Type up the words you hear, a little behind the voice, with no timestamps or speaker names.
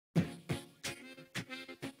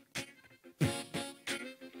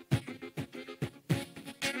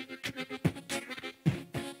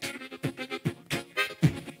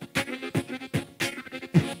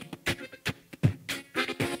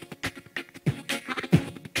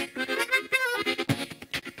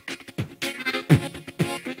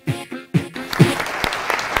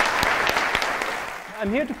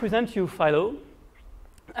I'm here to present you Phylo.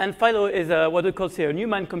 And Phylo is what we call, say, a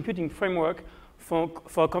human computing framework for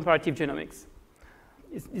comparative genomics.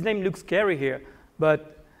 His name looks scary here,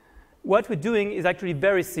 but what we're doing is actually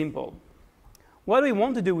very simple. What we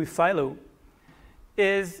want to do with Phylo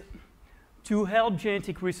is to help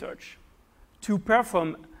genetic research, to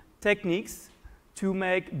perform techniques to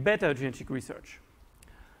make better genetic research.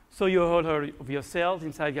 So you all heard of your cells.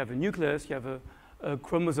 Inside you have a nucleus, you have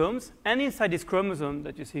chromosomes, and inside this chromosome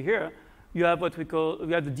that you see here, you have what we call, the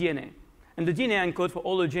DNA. And the DNA encodes for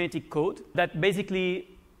all the genetic code that basically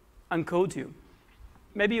encodes you.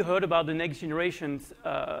 Maybe you heard about the next generation's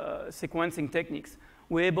sequencing techniques.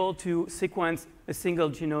 We're able to sequence a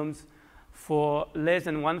single genome for less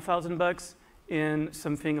than $1,000 in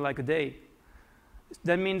something like a day.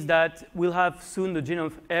 That means that we'll have soon the genome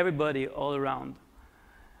of everybody all around.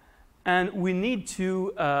 And we need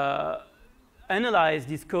to analyze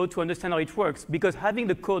this code to understand how it works, because having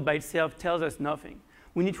the code by itself tells us nothing.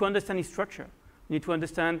 We need to understand its structure. We need to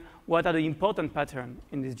understand what are the important patterns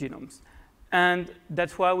in these genomes. And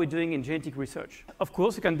that's why we're doing in genetic research. Of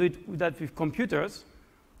course, you can do that with computers.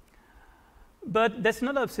 But that's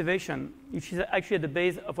another observation, which is actually at the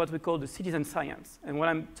base of what we call the citizen science. And what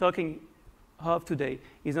I'm talking of today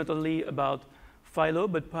is not only about Phylo,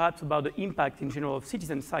 but perhaps about the impact in general of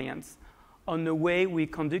citizen science on the way we're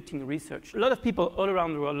conducting research. A lot of people all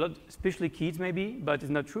around the world, especially kids maybe, but it's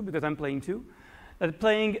not true because I'm playing too, are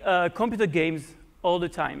playing computer games all the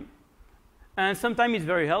time. And sometimes it's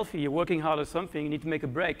very healthy. You're working hard or something, you need to make a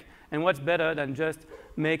break. And what's better than just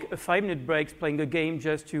make a 5-minute break playing a game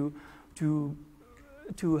just to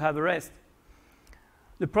have a rest?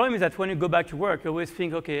 The problem is that when you go back to work, you always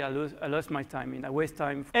think, okay, I lost my time, I waste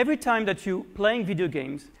time. Every time that you're playing video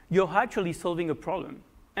games, you're actually solving a problem.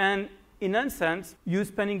 And in that sense, you're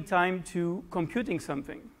spending time to computing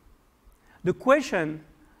something. The question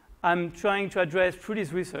I'm trying to address through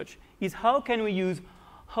this research is how can we use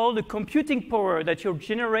all the computing power that you're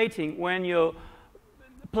generating when you're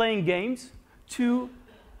playing games to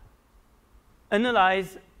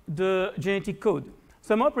analyze the genetic code.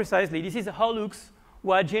 So more precisely, this is how looks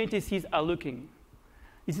what geneticists are looking.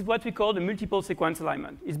 This is what we call the multiple sequence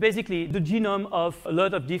alignment. It's basically the genome of a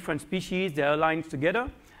lot of different species. They're aligned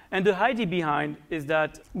together. And the idea behind is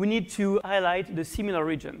that we need to highlight the similar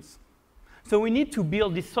regions. So we need to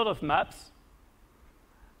build this sort of maps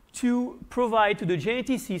to provide to the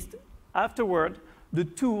geneticist afterward the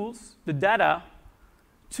tools, the data,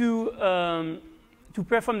 to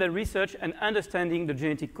perform the research and understanding the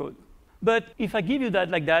genetic code. But if I give you that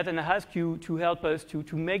like that and I ask you to help us to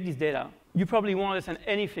make this data, you probably won't understand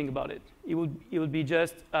anything about it. It would be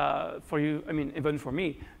just, for you, I mean, even for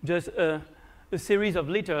me, just a series of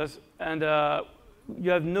letters, and you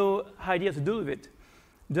have no idea to do with it.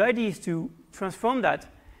 The idea is to transform that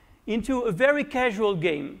into a very casual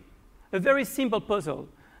game, a very simple puzzle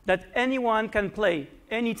that anyone can play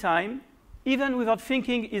anytime, even without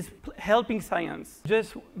thinking is helping science,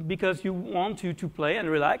 just because you want to play and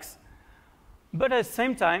relax. But at the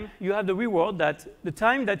same time, you have the reward that the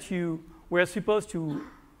time that you were supposed to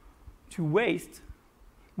waste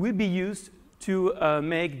will be used to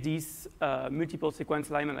make this multiple sequence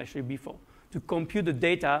alignment I showed you before, to compute the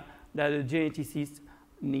data that the geneticists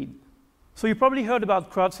need. So you probably heard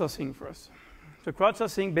about crowdsourcing first. So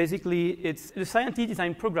crowdsourcing, basically, it's a scientist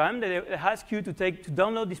design program that asks you to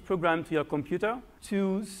download this program to your computer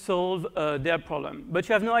to solve their problem. But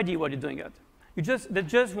you have no idea what you're doing yet. They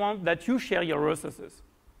just want that you share your resources.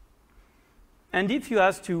 And if you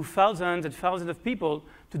ask to thousands and thousands of people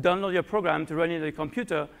to download your program to run it on your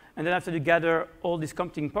computer, and then after you gather all this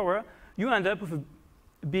computing power, you end up with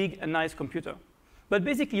a big and nice computer. But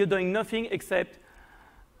basically, you're doing nothing except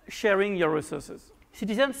sharing your resources.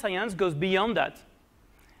 Citizen science goes beyond that.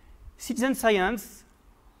 Citizen science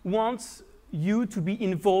wants you to be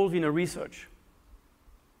involved in a research.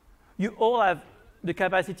 You all have the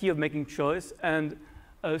capacity of making choice and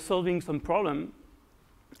solving some problem.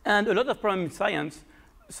 And a lot of problems in science,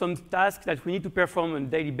 some tasks that we need to perform on a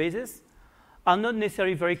daily basis, are not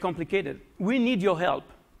necessarily very complicated. We need your help.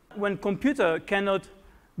 When computer cannot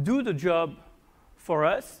do the job for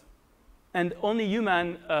us, and only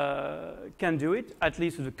human can do it, at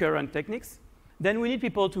least with the current techniques, then we need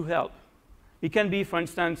people to help. It can be, for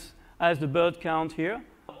instance, as the bird count here,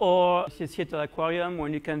 or a Seattle aquarium,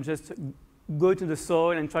 when you can just go to the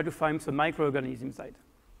soil and try to find some microorganisms inside.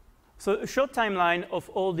 So a short timeline of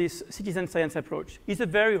all this citizen science approach is a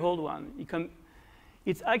very old one.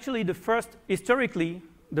 It's actually the first, historically,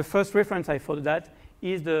 the first reference I thought of that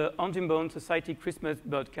is the Audubon Society Christmas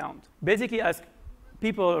bird count. Basically ask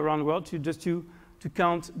people around the world to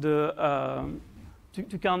count the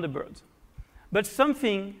to count the birds. But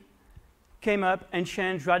something came up and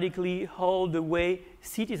changed radically how the way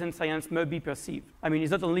citizen science may be perceived. I mean,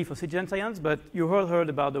 it's not only for citizen science, but you all heard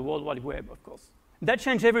about the World Wide Web, of course. That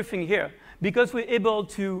changed everything here, because we're able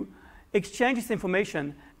to exchange this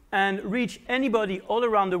information and reach anybody all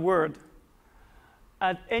around the world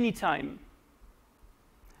at any time.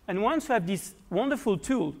 And once we have this wonderful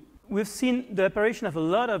tool, we've seen the apparition of a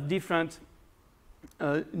lot of different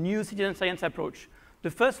new citizen science approach. The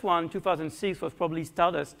first one, 2006, was probably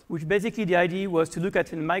Stardust, which basically the idea was to look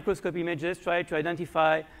at in microscope images, try to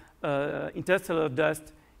identify interstellar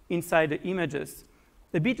dust inside the images.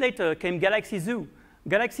 A bit later came Galaxy Zoo.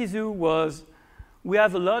 Galaxy Zoo was, we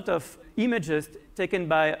have a lot of images taken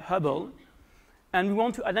by Hubble, and we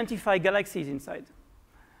want to identify galaxies inside.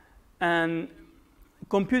 And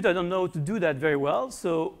computers don't know how to do that very well,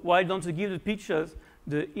 so why don't we give the pictures,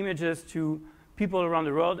 the images to people around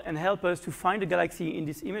the world and help us to find the galaxy in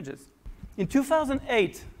these images. In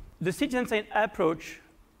 2008, the citizen science approach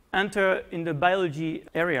entered in the biology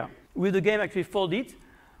area with the game actually Foldit,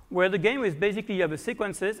 where the game is basically you have the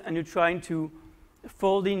sequences and you're trying to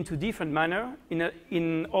fold into different manner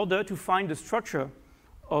in order to find the structure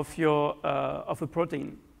of a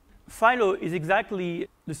protein. Phylo is exactly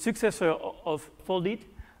the successor of Foldit,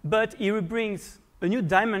 but it brings a new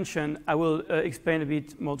dimension I will explain a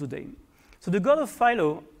bit more today. So the goal of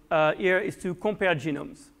Phylo here is to compare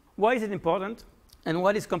genomes. Why is it important? And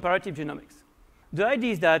what is comparative genomics? The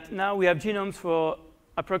idea is that now we have genomes for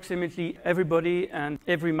approximately everybody and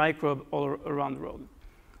every microbe all around the world.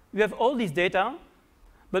 We have all these data,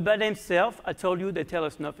 but by themselves, I told you, they tell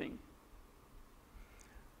us nothing.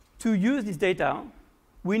 To use this data,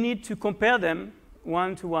 we need to compare them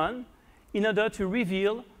one-to-one in order to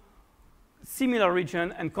reveal similar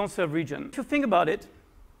region and conserved region. If you think about it,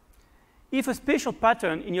 if a spatial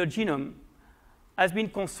pattern in your genome has been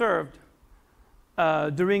conserved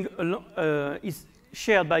is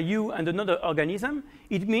shared by you and another organism,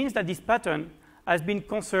 it means that this pattern has been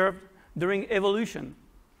conserved during evolution.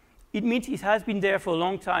 It means it has been there for a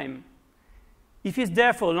long time. If it's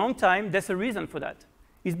there for a long time, there's a reason for that.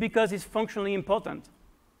 It's because it's functionally important.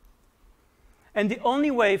 And the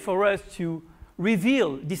only way for us to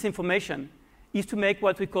reveal this information is to make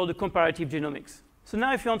what we call the comparative genomics. So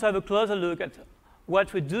now if you want to have a closer look at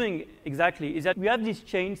what we're doing exactly, is that we have these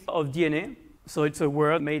chains of DNA. So it's a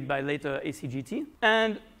word made by later ACGT.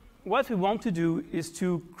 And what we want to do is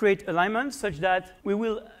to create alignments such that we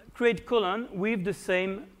will create colon with the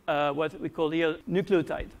same, what we call here,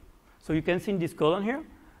 nucleotide. So you can see in this colon here,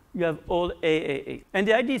 you have all AAA. And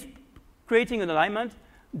the idea is creating an alignment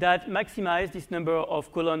that maximizes this number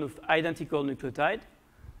of colons of identical nucleotide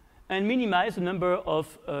and minimize the number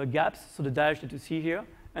of gaps, so the dash that you see here,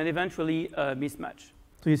 and eventually mismatch.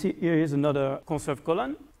 So you see here is another conserved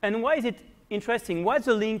colon. And why is it interesting? What's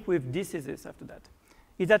the link with diseases after that?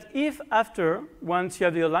 Is that if after, once you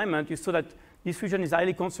have the alignment, you saw that this region is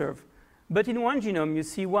highly conserved, but in one genome you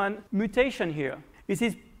see one mutation here. This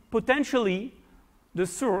is potentially the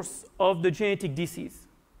source of the genetic disease.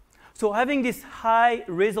 So having this high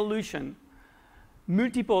resolution,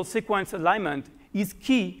 multiple sequence alignment is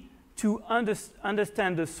key to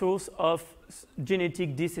understand the source of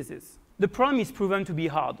genetic diseases. The problem is proven to be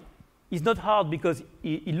hard. It's not hard because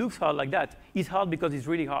it looks hard like that. It's hard because it's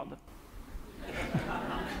really hard.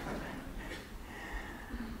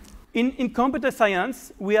 In computer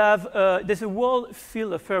science, we have there's a whole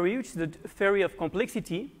field of theory, which is the theory of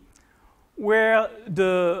complexity, where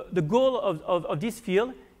the goal of this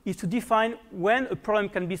field is to define when a problem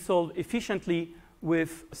can be solved efficiently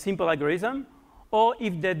with simple algorithm, or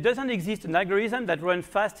if there doesn't exist an algorithm that runs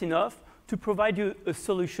fast enough to provide you a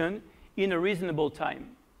solution in a reasonable time.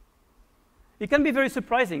 It can be very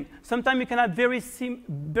surprising. Sometimes you can have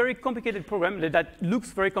very complicated program that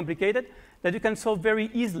looks very complicated that you can solve very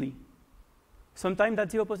easily. Sometimes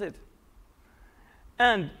that's the opposite.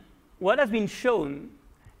 And what has been shown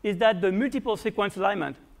is that the multiple sequence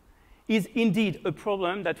alignment is indeed a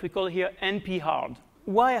problem that we call here NP hard.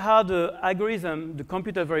 Why are the algorithm, the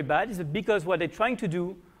computer, very bad? Is it because what they're trying to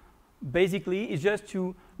do basically is just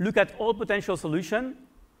to look at all potential solutions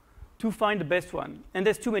to find the best one. And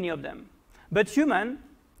there's too many of them. But humans,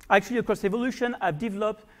 actually across evolution, have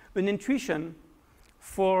developed an intuition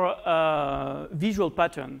for visual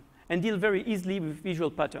pattern and deal very easily with visual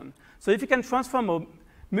pattern. So if you can transform a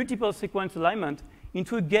multiple sequence alignment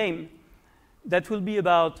into a game that will be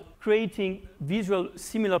about creating visual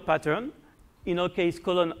similar pattern, in our case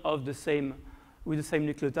colon of the same, with the same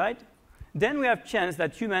nucleotide, then we have chance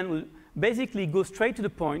that human will basically go straight to the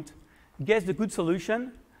point, guess the good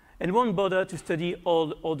solution, and won't bother to study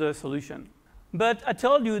all other solutions. But I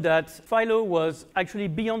told you that Phylo was actually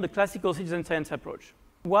beyond the classical citizen science approach.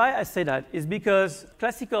 Why I say that is because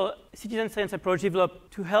classical citizen science approach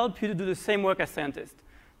developed to help you to do the same work as scientists.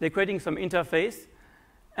 They're creating some interface,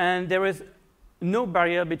 and there is no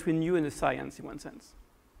barrier between you and the science in one sense.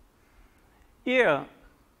 Here,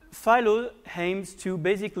 Phylo aims to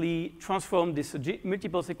basically transform this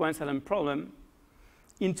multiple sequence element problem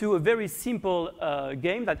into a very simple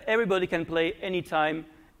game that everybody can play anytime,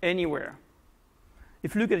 anywhere.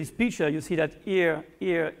 If you look at this picture, you see that here,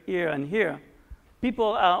 here, here, and here,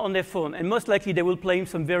 people are on their phone, and most likely they will play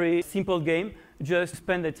some very simple game just to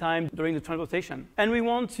spend their time during the transportation. And we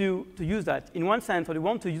want to use that. In one sense, what we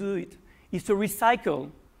want to do it is to recycle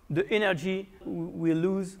the energy we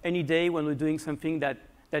lose any day when we're doing something that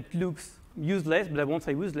looks useless, but I won't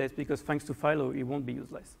say useless because thanks to Phylo, it won't be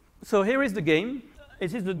useless. So here is the game.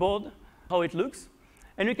 This is the board, how it looks.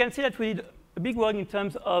 And you can see that we did a big work in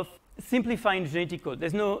terms of simplifying genetic code.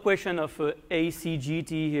 There's no question of A, C, G,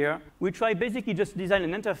 T here. We try basically just to design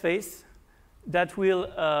an interface that will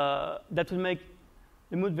make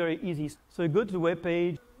the mood very easy. So you go to the web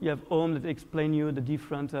page, you have home that explain you the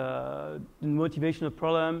different motivational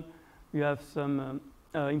problem. You have some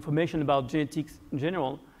information about genetics in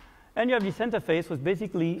general. And you have this interface which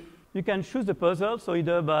basically you can choose the puzzle, so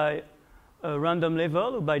either by a random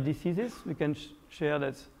level or by diseases. We can share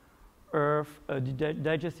that Earth,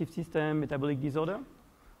 digestive system, metabolic disorder.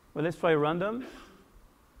 Well, let's try random.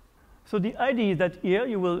 So the idea is that here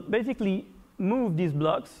you will basically move these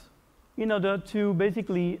blocks in order to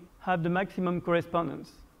basically have the maximum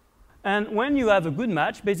correspondence. And when you have a good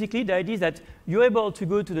match, basically the idea is that you're able to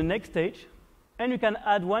go to the next stage and you can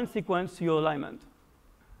add one sequence to your alignment.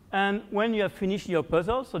 And when you have finished your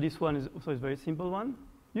puzzle, so this one is also a very simple one,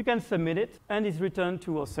 you can submit it and it's returned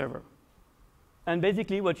to our server. And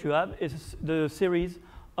basically what you have is the series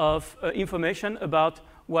of information about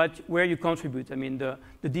where you contribute. I mean, the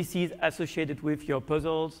disease associated with your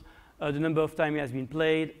puzzles, the number of times it has been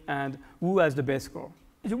played, and who has the best score.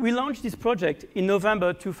 We launched this project in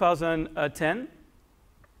November 2010,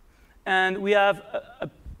 and we have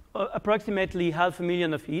approximately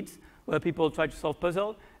 500,000 of hits where people try to solve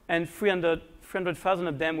puzzles, and 300,000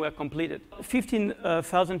 of them were completed.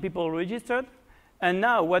 15,000 people registered, and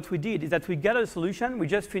now what we did is that we gathered a solution. We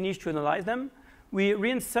just finished to analyze them. We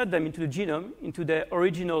reinsert them into the genome, into their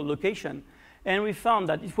original location, and we found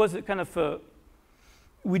that it was a kind of a,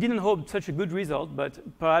 we didn't hope such a good result, but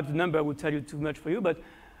perhaps the number would tell you too much for you, but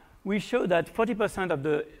we showed that 40% of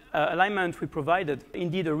the alignment we provided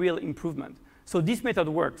indeed a real improvement. So this method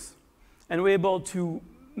works, and we're able to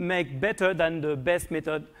make better than the best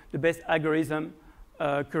method, the best algorithm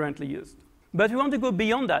currently used. But we want to go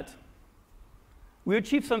beyond that. We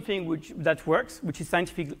achieved something that works, which is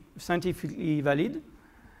scientifically valid,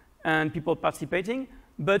 and people participating,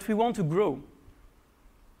 but we want to grow.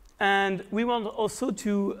 And we want also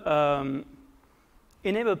to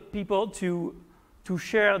enable people to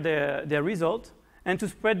share their result and to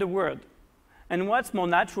spread the word. And what's more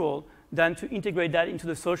natural than to integrate that into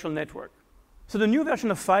the social network? So the new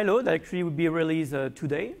version of Phylo that actually will be released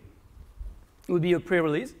today, will be a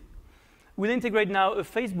pre-release, will integrate now a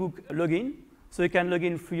Facebook login. So you can log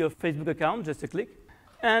in through your Facebook account, just a click.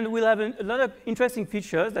 And we'll have a lot of interesting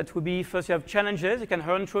features that will be, first you have challenges. You can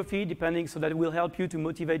earn trophy depending, so that will help you to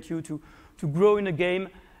motivate you to grow in a game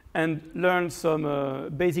and learn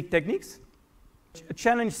some basic techniques. A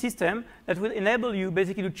challenge system that will enable you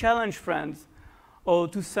basically to challenge friends or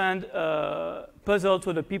to send a puzzle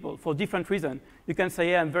to other people for different reasons. You can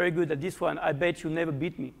say, yeah, I'm very good at this one. I bet you'll never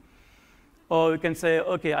beat me. Or you can say,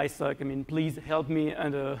 OK, I suck. I mean, please help me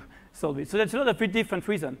and solve it. So that's a lot of different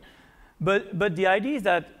reasons. But the idea is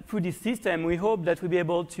that through this system, we hope that we'll be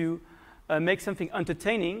able to make something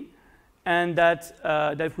entertaining, and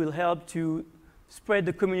that will help to spread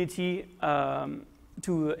the community,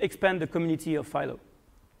 to expand the community of Phylo.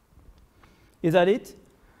 Is that it?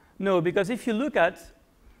 No, because if you look at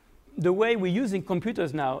the way we're using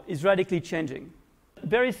computers now is radically changing.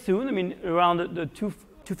 Very soon, I mean, around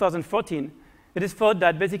 2014, it is thought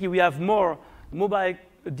that basically we have more mobile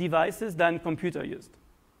devices than computer used.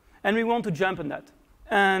 And we want to jump on that.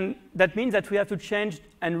 And that means that we have to change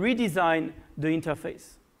and redesign the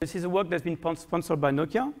interface. This is a work that's been sponsored by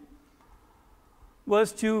Nokia,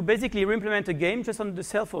 was to basically implement a game just on the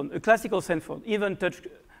cell phone, a classical cell phone, even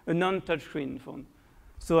a non-touchscreen phone.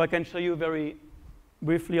 So I can show you very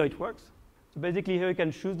briefly how it works. So basically here you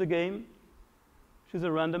can choose the game, choose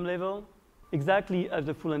a random level, exactly as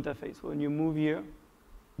the full interface when you move here.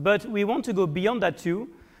 But we want to go beyond that too.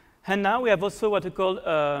 And now we have also what we call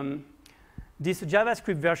this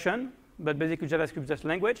JavaScript version, but basically JavaScript just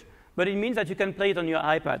language, but it means that you can play it on your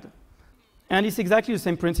iPad. And it's exactly the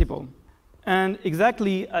same principle. And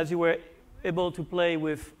exactly as you were able to play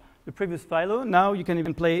with the previous Phylo, now you can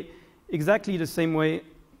even play exactly the same way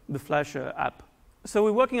the Flash app. So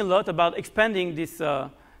we're working a lot about expanding this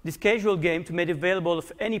casual game to make it available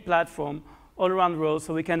of any platform all around the world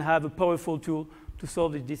so we can have a powerful tool to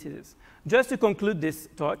solve these diseases. Just to conclude this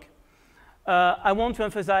talk, I want to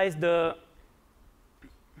emphasize that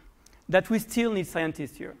we still need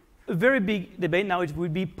scientists here. A very big debate now it will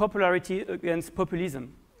be popularity against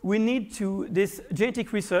populism. We need to, this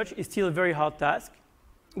genetic research is still a very hard task.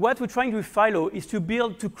 What we're trying to do with Phylo is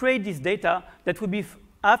to create this data that will be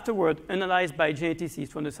afterward analyzed by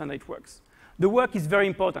geneticists to understand how it works. The work is very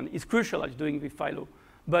important. It's crucial as doing with Phylo.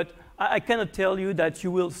 But I cannot tell you that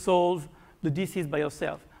you will solve the disease by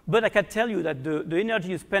yourself. But I can tell you that the energy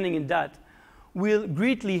you're spending in that will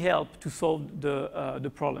greatly help to solve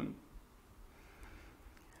the problem.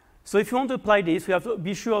 So if you want to apply this, we have to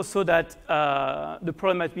be sure also that the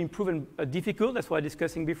problem has been proven difficult. That's what I was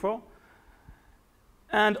discussing before.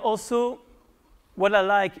 And also, what I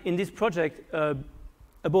like in this project,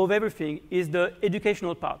 above everything, is the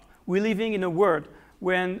educational part. We're living in a world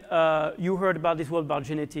when you heard about this world about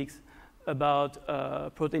genetics, about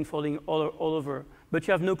protein folding all over, but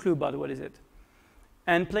you have no clue about what is it.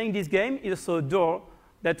 And playing this game is also a door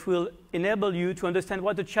that will enable you to understand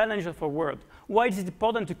what the challenge of our world. Why is it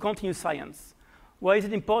important to continue science? Why is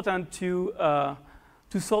it important to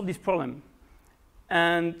solve this problem?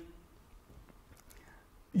 And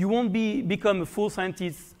you won't become a full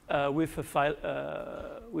scientist with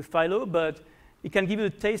Phylo, but it can give you a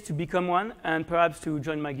taste to become one and perhaps to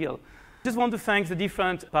join McGill. I just want to thank the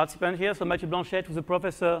different participants here. So Mathieu Blanchette was a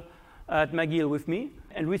professor at McGill with me,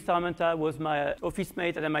 and Luis Taramanta was my office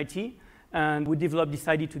mate at MIT, and we developed this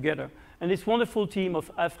idea together. And this wonderful team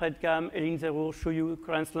of Alfred Kam, Elin Zerur, Shoyu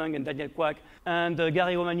Kranzlang, and Daniel Kwak, and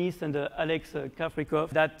Gary Romanis and Alex Kafrikov,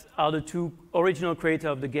 that are the two original creators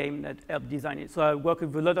of the game that helped design it. So I work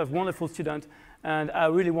with a lot of wonderful students, and I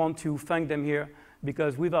really want to thank them here,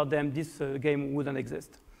 because without them, this game wouldn't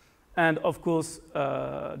exist. And of course,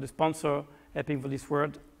 the sponsor helping for this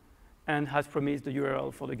word, and has promised the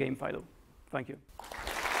URL for the game Phylo. Thank you.